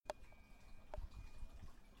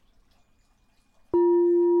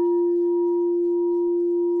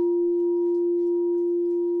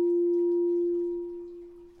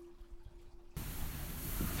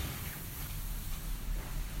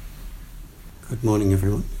Good morning,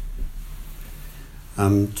 everyone.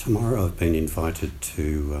 Tomorrow I've been invited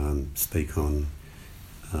to speak on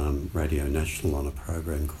Radio National on a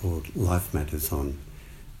program called Life Matters on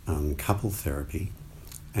couple therapy,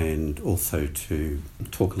 and also to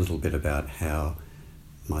talk a little bit about how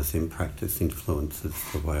my Zen practice influences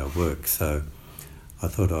the way I work. So I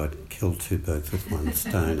thought I'd kill two birds with one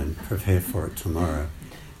stone and prepare for it tomorrow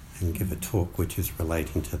and give a talk which is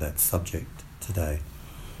relating to that subject today.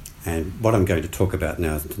 And what I'm going to talk about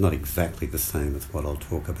now is not exactly the same as what I'll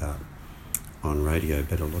talk about on radio,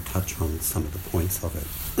 but I'll touch on some of the points of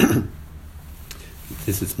it.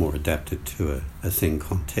 This is more adapted to a Zen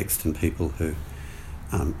context and people who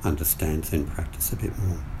understand Zen practice a bit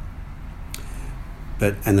more.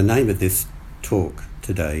 And the name of this talk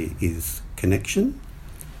today is Connection,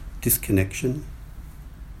 Disconnection,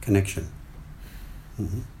 Connection.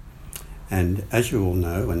 Mm-hmm. And as you all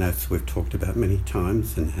know, and as we've talked about many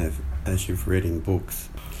times and as you've read in books,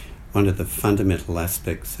 one of the fundamental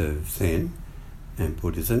aspects of Zen and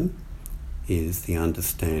Buddhism is the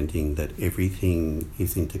understanding that everything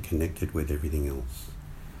is interconnected with everything else.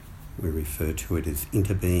 We refer to it as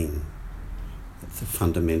interbeing. It's a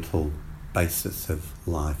fundamental basis of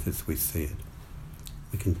life as we see it.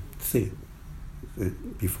 We can see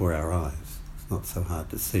it before our eyes. It's not so hard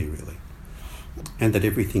to see, really. And that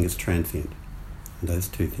everything is transient. And those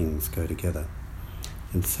two things go together.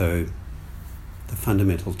 And so the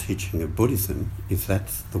fundamental teaching of Buddhism is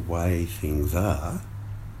that's the way things are.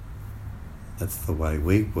 That's the way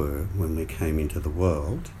we were when we came into the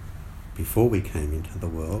world, before we came into the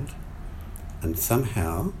world. And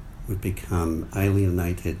somehow we've become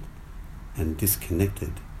alienated and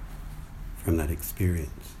disconnected from that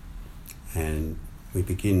experience. And we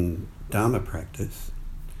begin Dharma practice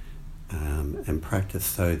and practice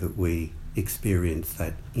so that we experience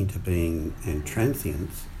that interbeing and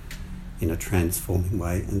transience in a transforming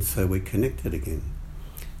way, and so we're connected again.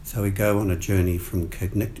 So we go on a journey from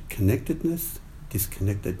connectedness,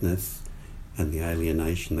 disconnectedness, and the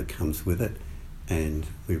alienation that comes with it, and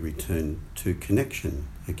we return to connection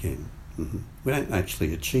again. Mm-hmm. We don't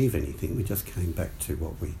actually achieve anything, we just came back to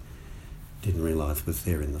what we didn't realise was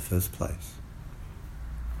there in the first place.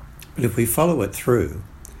 But if we follow it through,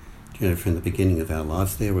 from the beginning of our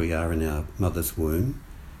lives, there we are in our mother's womb,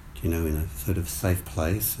 in a sort of safe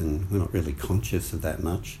place, and we're not really conscious of that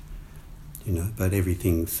much, but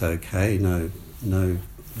everything's okay, no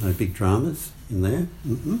big dramas in there,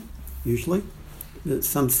 usually. There's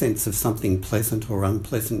some sense of something pleasant or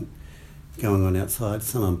unpleasant going on outside,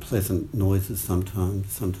 some unpleasant noises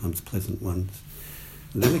sometimes pleasant ones.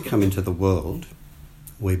 And then we come into the world,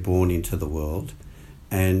 we're born into the world,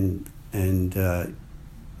 and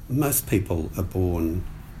most people are born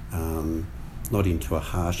not into a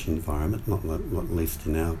harsh environment, not least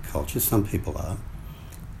in our culture. Some people are,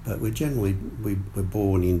 but we're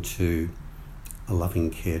born into a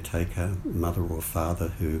loving caretaker, mother or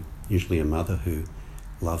father, usually a mother who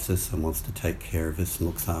loves us and wants to take care of us and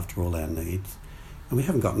looks after all our needs. And we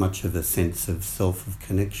haven't got much of a sense of self of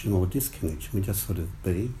connection or disconnection. We just sort of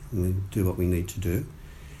be and we do what we need to do.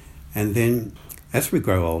 And then as we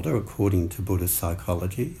grow older, according to Buddhist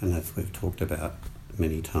psychology, and as we've talked about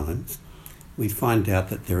many times, we find out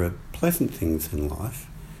that there are pleasant things in life,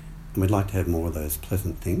 and we'd like to have more of those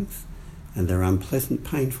pleasant things, and there are unpleasant,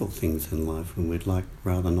 painful things in life, and we'd like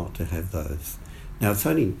rather not to have those. Now, it's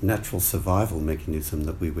only natural survival mechanism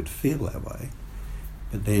that we would feel that way,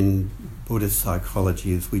 but then Buddhist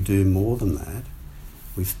psychology is we do more than that.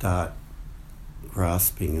 We start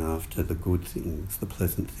grasping after the good things, the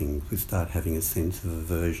pleasant things. We start having a sense of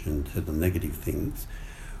aversion to the negative things,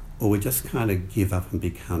 or we just kind of give up and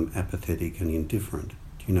become apathetic and indifferent,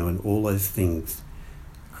 and all those things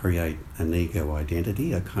create an ego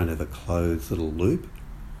identity, a kind of a closed little loop,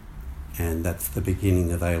 and that's the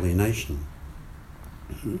beginning of alienation.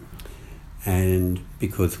 And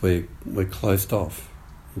because we're closed off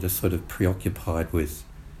and just sort of preoccupied with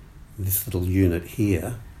this little unit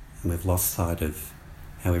here, and we've lost sight of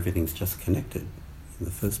how everything's just connected in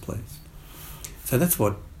the first place. So that's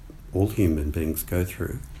what all human beings go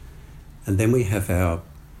through. And then we have our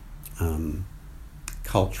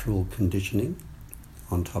cultural conditioning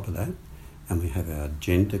on top of that, and we have our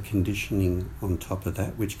gender conditioning on top of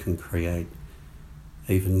that, which can create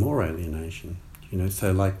even more alienation.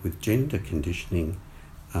 So like with gender conditioning,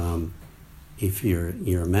 if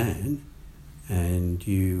you're a man, and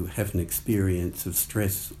you have an experience of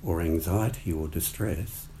stress or anxiety or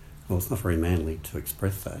distress, well, it's not very manly to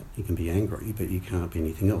express that. You can be angry, but you can't be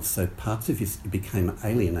anything else. So parts of you became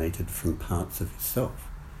alienated from parts of yourself,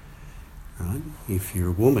 right? If you're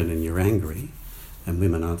a woman and you're angry, and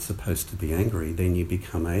women aren't supposed to be angry, then you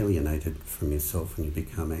become alienated from yourself and you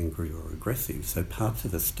become angry or aggressive. So parts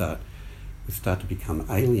of us start to become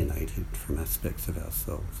alienated from aspects of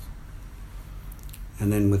ourselves.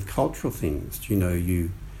 And then with cultural things,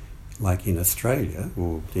 you like in Australia,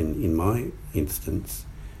 or in my instance,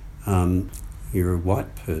 you're a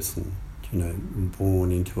white person,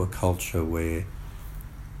 born into a culture where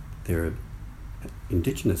there are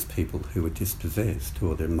Indigenous people who are dispossessed,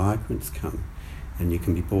 or there are migrants come, and you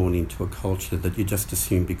can be born into a culture that you just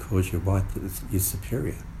assume because you're white that you're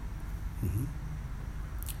superior. Mm-hmm.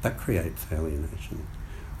 That creates alienation.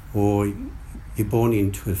 Or you're born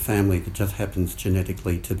into a family that just happens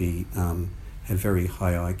genetically to be have very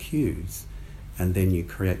high IQs, and then you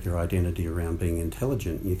create your identity around being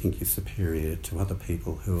intelligent, and you think you're superior to other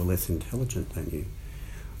people who are less intelligent than you.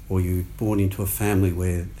 Or you're born into a family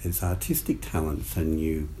where there's artistic talents, and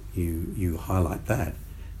you highlight that,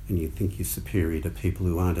 and you think you're superior to people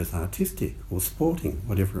who aren't as artistic or sporting,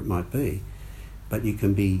 whatever it might be. But you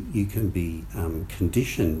can be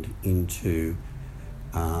conditioned into,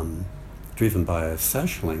 driven by a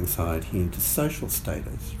social anxiety, into social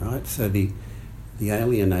status, right? So the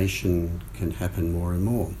alienation can happen more and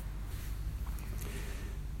more.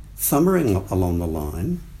 Somewhere along the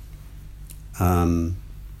line,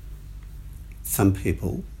 some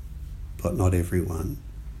people, but not everyone,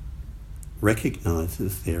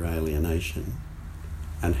 recognises their alienation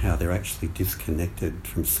and how they're actually disconnected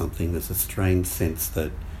from something. There's a strange sense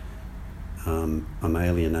that I'm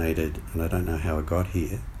alienated and I don't know how I got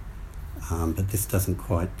here, but this doesn't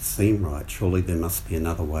quite seem right. Surely there must be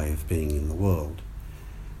another way of being in the world.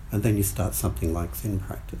 And then you start something like Zen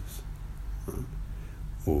practice, right?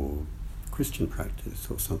 Or Christian practice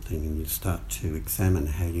or something, and you start to examine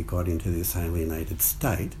how you got into this alienated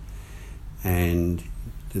state, and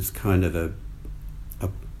there's kind of a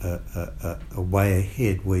way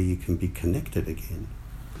ahead where you can be connected again.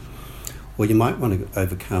 Or you might want to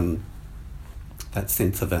overcome that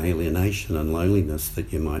sense of alienation and loneliness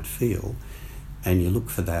that you might feel, and you look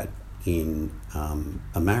for that in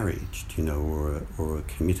a marriage, or a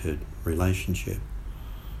committed relationship.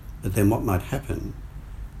 But then what might happen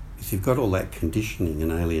is you've got all that conditioning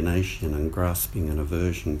and alienation and grasping and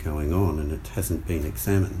aversion going on, and it hasn't been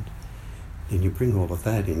examined. Then you bring all of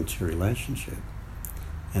that into relationship.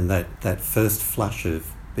 And that first flush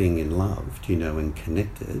of being in love, and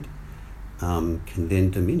connected, can then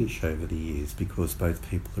diminish over the years, because both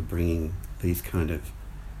people are bringing these kind of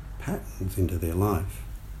patterns into their life.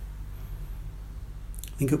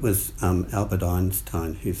 I think it was Albert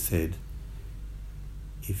Einstein who said,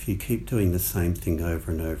 if you keep doing the same thing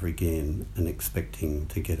over and over again and expecting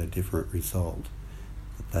to get a different result,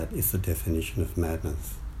 that is the definition of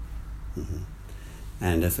madness. Mm-hmm.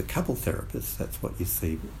 And as a couple therapist, that's what you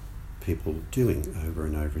see people doing over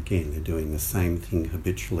and over again. They're doing the same thing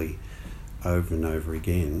habitually over and over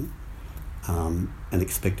again, and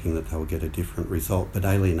expecting that they'll get a different result, but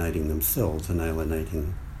alienating themselves and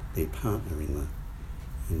alienating their partner in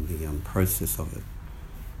the process of it.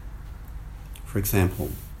 For example,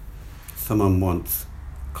 someone wants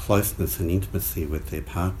closeness and intimacy with their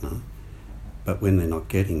partner, but when they're not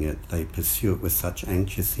getting it, they pursue it with such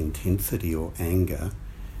anxious intensity or anger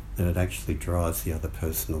that it actually drives the other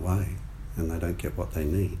person away, and they don't get what they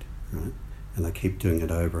need, right? And they keep doing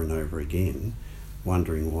it over and over again,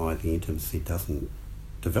 wondering why the intimacy doesn't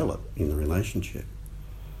develop in the relationship.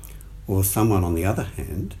 Or someone, on the other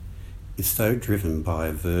hand, is so driven by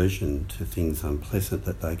aversion to things unpleasant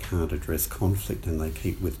that they can't address conflict, and they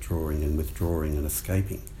keep withdrawing and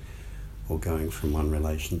escaping, or going from one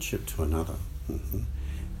relationship to another. Mm-hmm.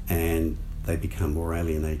 And they become more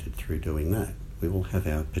alienated through doing that. We all have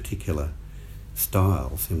our particular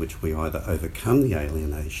styles in which we either overcome the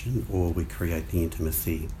alienation or we create the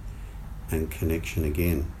intimacy and connection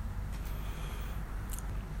again.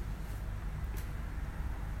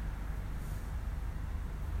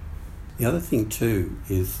 The other thing too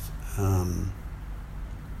is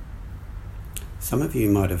some of you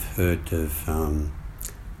might have heard of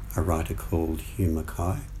a writer called Hugh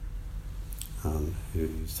Mackay,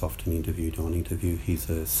 who's often interviewed on Interview. He's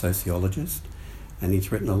a sociologist, and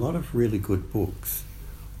he's written a lot of really good books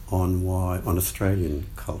on Australian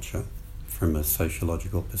culture from a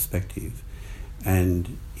sociological perspective.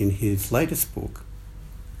 And in his latest book,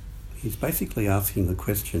 he's basically asking the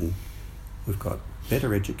question, we've got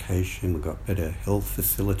better education, we've got better health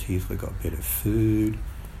facilities, we've got better food,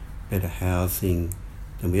 better housing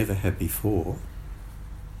than we ever had before,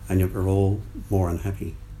 and yet we're all more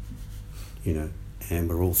unhappy, and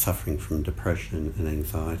we're all suffering from depression and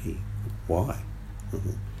anxiety. Why?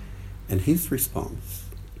 Mm-hmm. And his response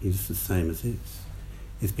is the same as his.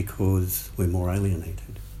 is because we're more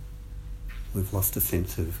alienated. We've lost a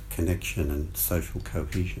sense of connection and social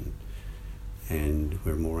cohesion, and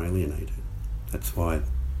we're more alienated. That's why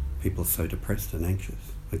people are so depressed and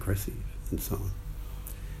anxious, aggressive, and so on.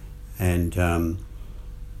 And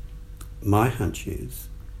my hunch is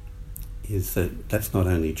that that's not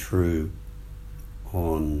only true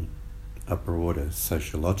on a broader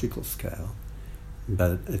sociological scale,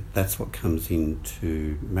 but that's what comes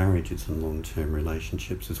into marriages and long-term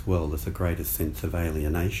relationships as well. There's a greater sense of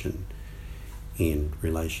alienation in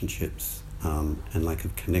relationships and lack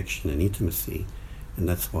of connection and intimacy, and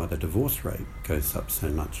that's why the divorce rate goes up so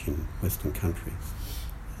much in Western countries.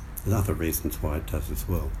 There's other reasons why it does as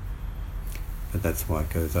well, but that's why it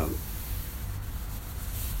goes up.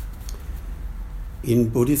 In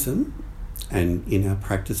Buddhism and in our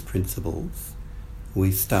practice principles,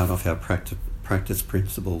 we start off our practice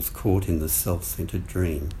principles caught in the self-centered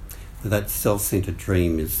dream. That self-centered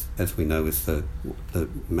dream is, as we know, is the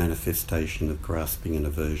manifestation of grasping and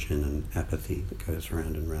aversion and apathy that goes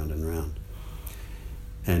round and round and round.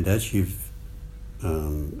 And as you've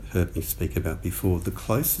heard me speak about before, the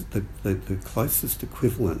closest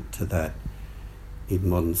equivalent to that in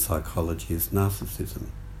modern psychology is narcissism,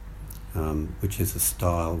 which is a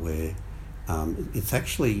style where it's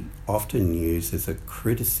actually often used as a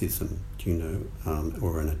criticism,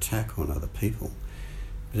 or an attack on other people.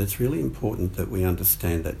 But it's really important that we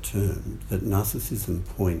understand that term, that narcissism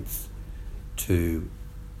points to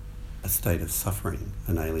a state of suffering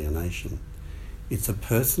and alienation. It's a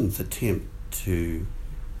person's attempt to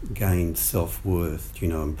gain self-worth,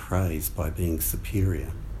 and praise by being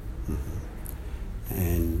superior. Mm-hmm.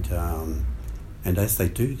 And as they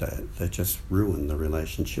do that, they just ruin the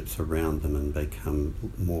relationships around them and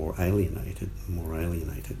become more alienated.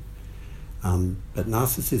 But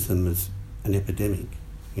narcissism is an epidemic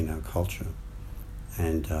in our culture,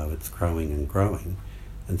 and it's growing and growing.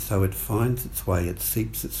 And so it finds its way, it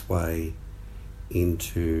seeps its way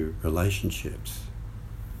into relationships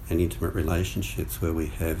and intimate relationships where we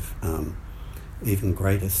have even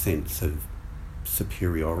greater sense of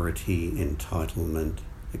superiority, entitlement,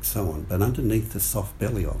 and so on. But underneath the soft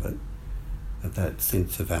belly of it, of that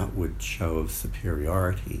sense of outward show of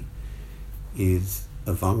superiority, is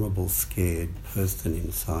a vulnerable, scared person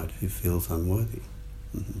inside who feels unworthy.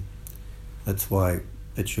 Mm-hmm. That's why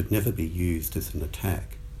it should never be used as an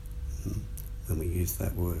attack when we use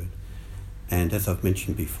that word. And as I've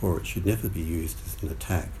mentioned before, it should never be used as an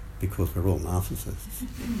attack because we're all narcissists.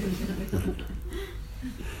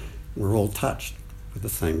 We're all touched with the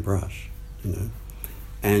same brush,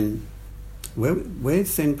 And where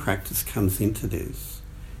Zen practice comes into this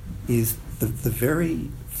is the very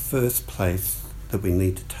first place that we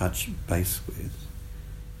need to touch base with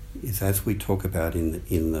is, as we talk about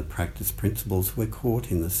in the practice principles, we're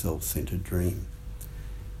caught in the self-centered dream.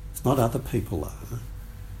 It's not other people are.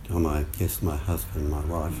 My husband, my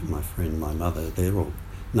wife, my friend, my mother, they're all...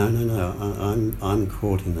 No, I'm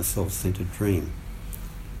caught in the self-centered dream.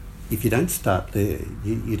 If you don't start there,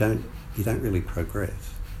 you don't really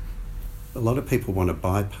progress. A lot of people want to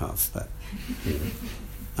bypass that.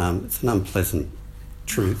 It's an unpleasant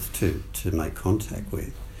truth to make contact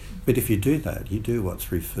with. But if you do that, you do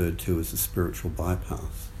what's referred to as a spiritual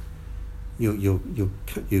bypass. You'll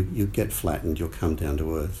get flattened, you'll come down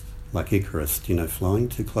to earth. Like Icarus, flying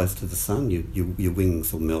too close to the sun, your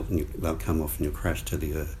wings will melt and they'll come off and you'll crash to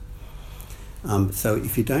the earth. So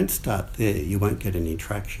if you don't start there, you won't get any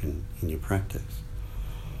traction in your practice.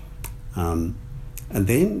 And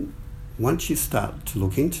then once you start to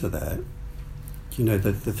look into that,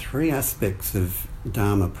 the three aspects of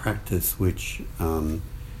Dharma practice which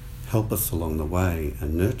help us along the way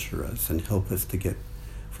and nurture us and help us to get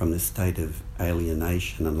from this state of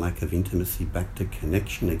alienation and lack of intimacy back to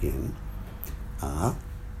connection again are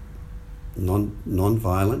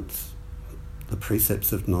non-violence, the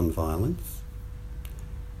precepts of non-violence,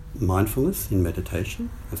 mindfulness in meditation,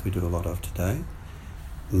 as we do a lot of today,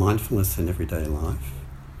 mindfulness in everyday life,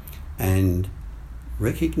 and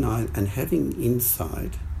recognize and having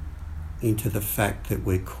insight into the fact that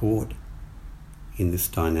we're caught in this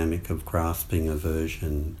dynamic of grasping,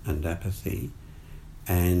 aversion and apathy,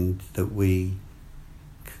 and that we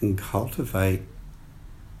can cultivate,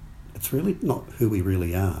 it's really not who we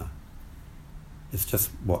really are, it's just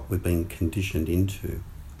what we're being conditioned into.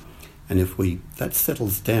 And if that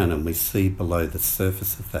settles down and we see below the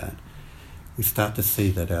surface of that, we start to see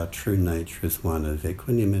that our true nature is one of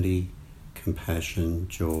equanimity, compassion,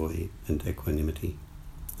 joy and equanimity.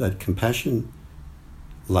 That compassion,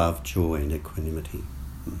 love, joy and equanimity.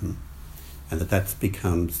 Mm-hmm. And that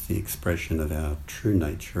becomes the expression of our true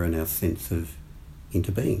nature and our sense of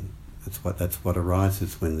into being. That's what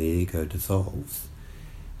arises when the ego dissolves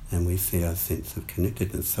and we see our sense of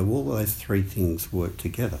connectedness. So all those three things work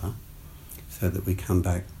together so that we come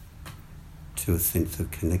back to a sense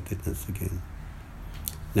of connectedness again.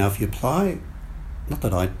 Now if you apply, not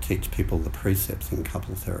that I teach people the precepts in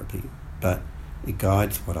couple therapy, but it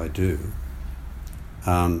guides what I do.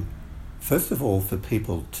 First of all, for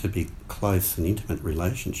people to be close and intimate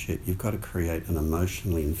relationship, you've got to create an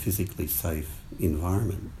emotionally and physically safe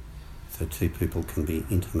environment so two people can be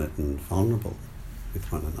intimate and vulnerable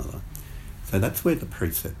with one another. So that's where the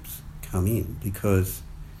precepts come in, because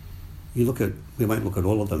we won't look at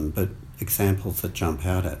all of them, but examples that jump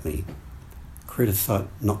out at me,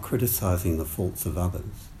 not criticising the faults of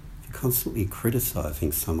others. If you're constantly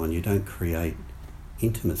criticising someone, you don't create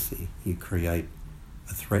intimacy, you create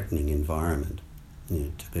a threatening environment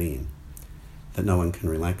to be in, that no one can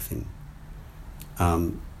relax in.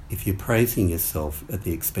 If you're praising yourself at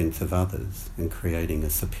the expense of others and creating a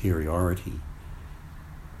superiority,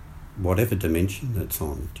 whatever dimension it's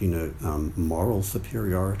on, moral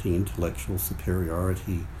superiority, intellectual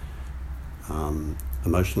superiority,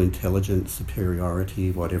 emotional intelligence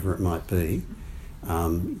superiority, whatever it might be,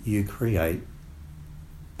 you create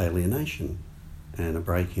alienation and a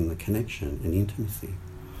break in the connection and intimacy.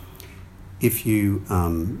 If you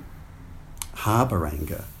harbour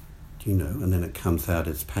anger, and then it comes out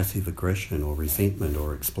as passive aggression or resentment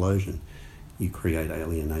or explosion, you create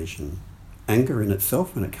alienation. Anger in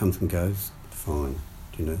itself, when it comes and goes, fine,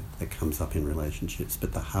 that comes up in relationships,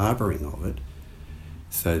 but the harbouring of it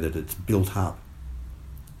so that it's built up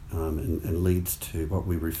and leads to what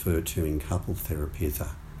we refer to in couple therapy as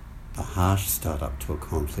a harsh start-up to a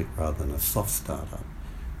conflict rather than a soft start-up.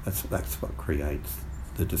 That's what creates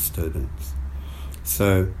the disturbance.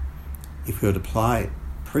 So if we would apply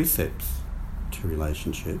precepts to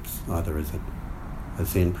relationships, either as a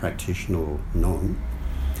Zen practitioner or non,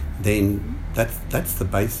 then that's the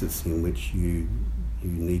basis in which you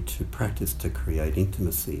need to practice to create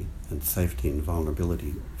intimacy and safety and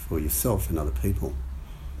vulnerability for yourself and other people.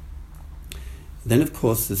 Then of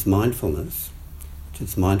course there's mindfulness, which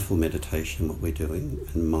is mindful meditation, what we're doing,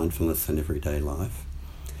 and mindfulness in everyday life.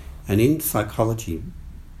 And in psychology,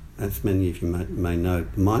 as many of you may know,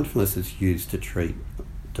 mindfulness is used to treat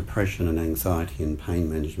depression and anxiety and pain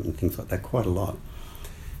management and things like that quite a lot.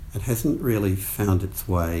 It hasn't really found its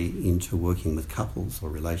way into working with couples or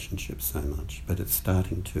relationships so much, but it's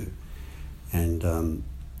starting to. And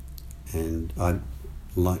I'd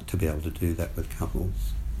like to be able to do that with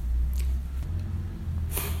couples.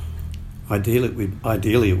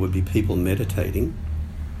 Ideally it would be people meditating,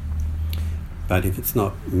 but if it's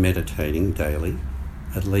not meditating daily,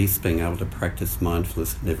 at least being able to practice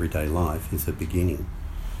mindfulness in everyday life is a beginning.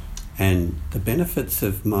 And the benefits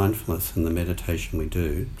of mindfulness and the meditation we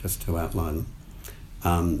do, just to outline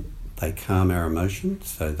them, they calm our emotions,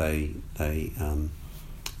 so they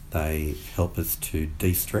help us to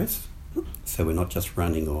de-stress. So we're not just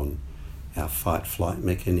running on our fight-flight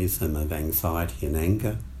mechanism of anxiety and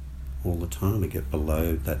anger all the time. We get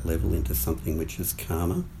below that level into something which is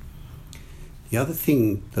calmer. The other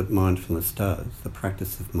thing that mindfulness does, the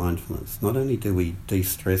practice of mindfulness, not only do we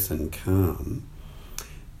de-stress and calm,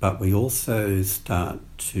 but we also start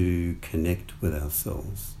to connect with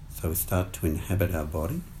ourselves. So we start to inhabit our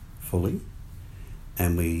body fully,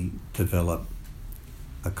 and we develop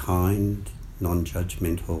a kind,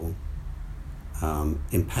 non-judgmental,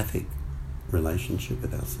 empathic relationship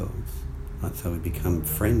with ourselves. Right? So we become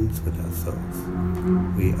friends with ourselves.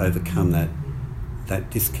 We overcome that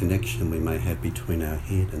disconnection we may have between our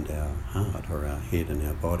head and our heart, or our head and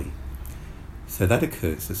our body. So that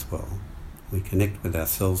occurs as well. We connect with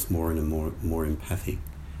ourselves more in a more empathic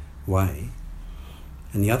way.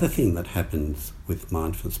 And the other thing that happens with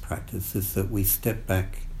mindfulness practice is that we step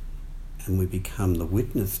back and we become the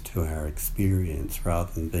witness to our experience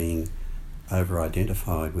rather than being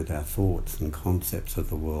over-identified with our thoughts and concepts of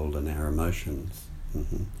the world and our emotions.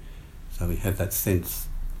 Mm-hmm. So we have that sense,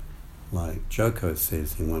 like Joko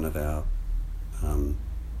says in one of our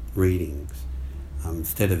readings,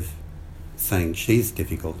 instead of saying she's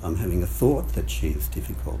difficult, I'm having a thought that she is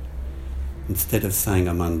difficult. Instead of saying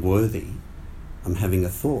I'm unworthy, I'm having a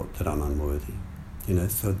thought that I'm unworthy.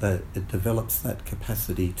 So that it develops that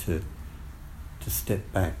capacity to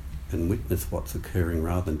step back and witness what's occurring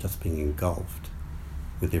rather than just being engulfed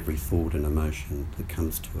with every thought and emotion that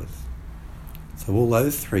comes to us. So all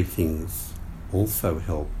those three things also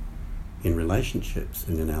help in relationships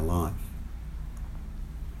and in our life.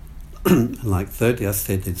 Like thirdly, I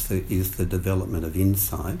said, is the development of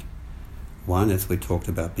insight. One, as we talked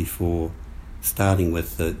about before, starting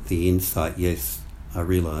with the insight, yes, I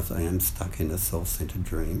realise I am stuck in a self-centred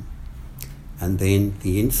dream. And then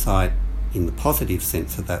the insight in the positive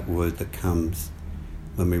sense of that word that comes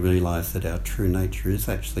when we realise that our true nature is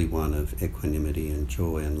actually one of equanimity and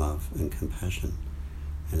joy and love and compassion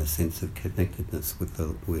and a sense of connectedness with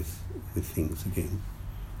things again.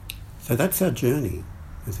 So that's our journey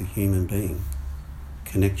as a human being.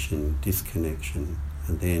 Connection, disconnection,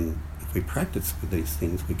 and then if we practice with these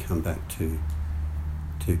things, we come back to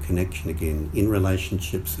connection again in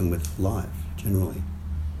relationships and with life generally.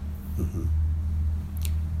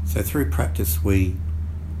 So through practice we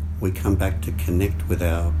come back to connect with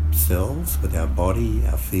ourselves, with our body,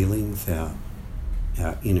 our feelings, our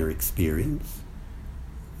inner experience.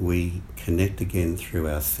 We connect again through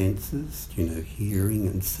our senses, hearing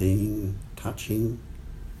and seeing, touching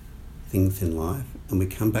things in life, and we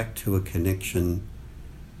come back to a connection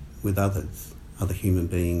with others, other human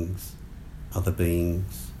beings, other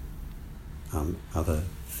beings, other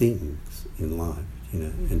things in life,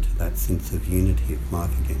 and to that sense of unity of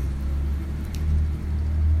life again.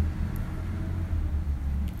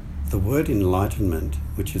 The word enlightenment,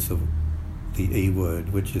 which is the E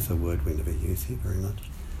word, which is a word we never use here very much.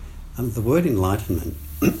 The word enlightenment,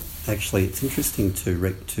 actually, it's interesting to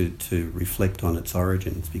reflect on its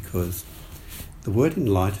origins, because the word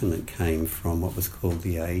enlightenment came from what was called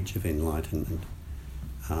the Age of Enlightenment,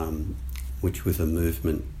 which was a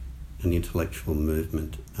movement, an intellectual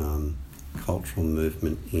movement, cultural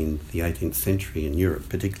movement in the 18th century in Europe,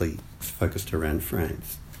 particularly focused around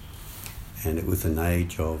France. And it was an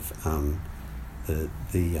age of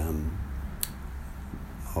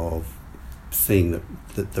of seeing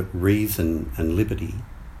that reason and liberty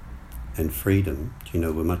and freedom,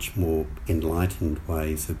 were much more enlightened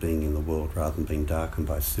ways of being in the world rather than being darkened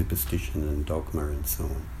by superstition and dogma and so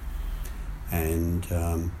on. And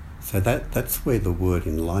so that's where the word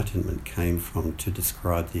enlightenment came from, to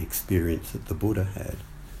describe the experience that the Buddha had,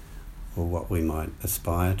 or what we might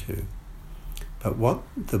aspire to. But what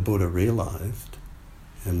the Buddha realised,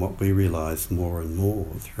 and what we realise more and more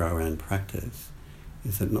through our own practice,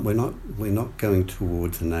 is that we're not going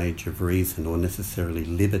towards an age of reason or necessarily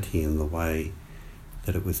liberty in the way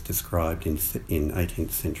that it was described in 18th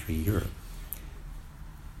century Europe.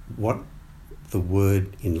 What the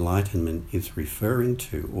word enlightenment is referring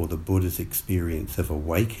to, or the Buddha's experience of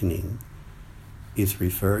awakening is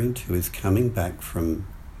referring to, is coming back from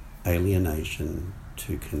alienation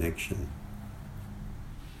to connection.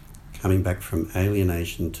 Coming back from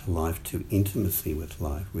alienation to life, to intimacy with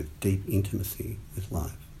life, with deep intimacy with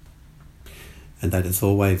life. And that is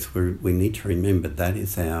always, we need to remember, that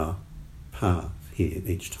is our path here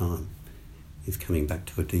each time, is coming back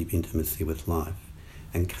to a deep intimacy with life,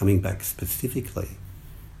 and coming back specifically,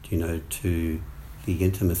 to the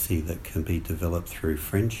intimacy that can be developed through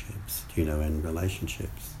friendships, and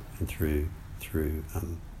relationships, and through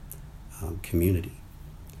community.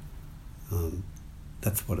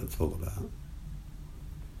 That's what it's all about.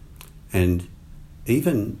 And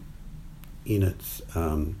even in its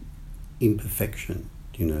imperfection,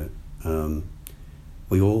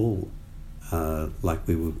 we all, like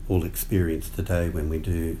we will all experience today when we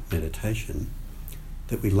do meditation,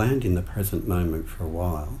 that we land in the present moment for a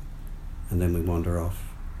while, and then we wander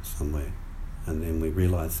off somewhere, and then we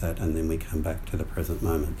realise that, and then we come back to the present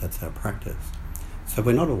moment. That's our practice. So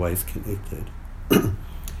we're not always connected.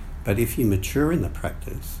 But if you mature in the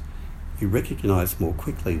practice, you recognise more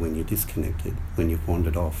quickly when you're disconnected, when you've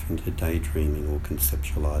wandered off into daydreaming or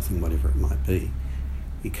conceptualising, whatever it might be.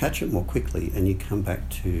 You catch it more quickly and you come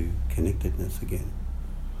back to connectedness again.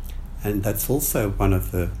 And that's also one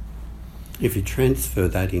of the, if you transfer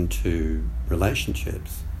that into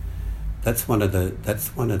relationships, that's one of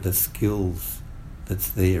the skills that's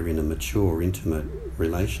there in a mature, intimate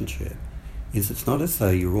relationship, is it's not as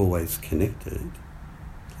though you're always connected.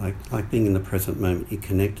 Like being in the present moment, you're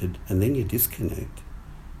connected and then you disconnect.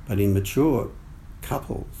 But in mature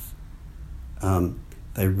couples,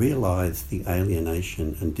 they realise the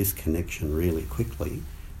alienation and disconnection really quickly,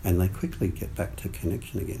 and they quickly get back to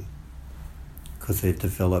connection again, because they've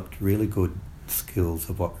developed really good skills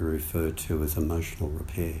of what we refer to as emotional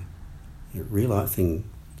repair. Realising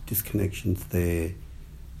disconnection's there,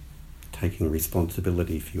 taking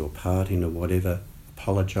responsibility for your part in or whatever,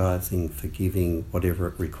 apologising, forgiving, whatever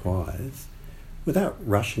it requires, without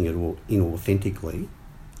rushing it all inauthentically,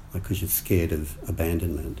 because you're scared of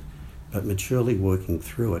abandonment, but maturely working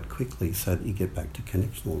through it quickly so that you get back to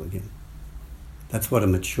connection all again. That's what a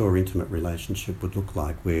mature, intimate relationship would look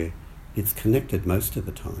like, where it's connected most of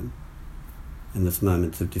the time, and there's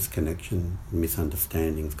moments of disconnection,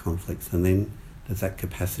 misunderstandings, conflicts, and then there's that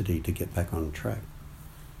capacity to get back on track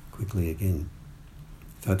quickly again.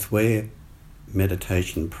 So it's where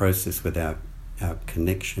meditation process with our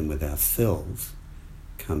connection with ourselves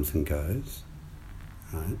comes and goes,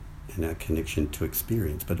 right? And our connection to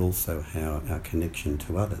experience, but also how our connection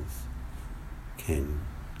to others can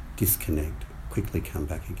disconnect, quickly come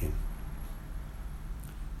back again.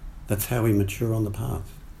 That's how we mature on the path.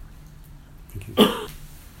 Thank you.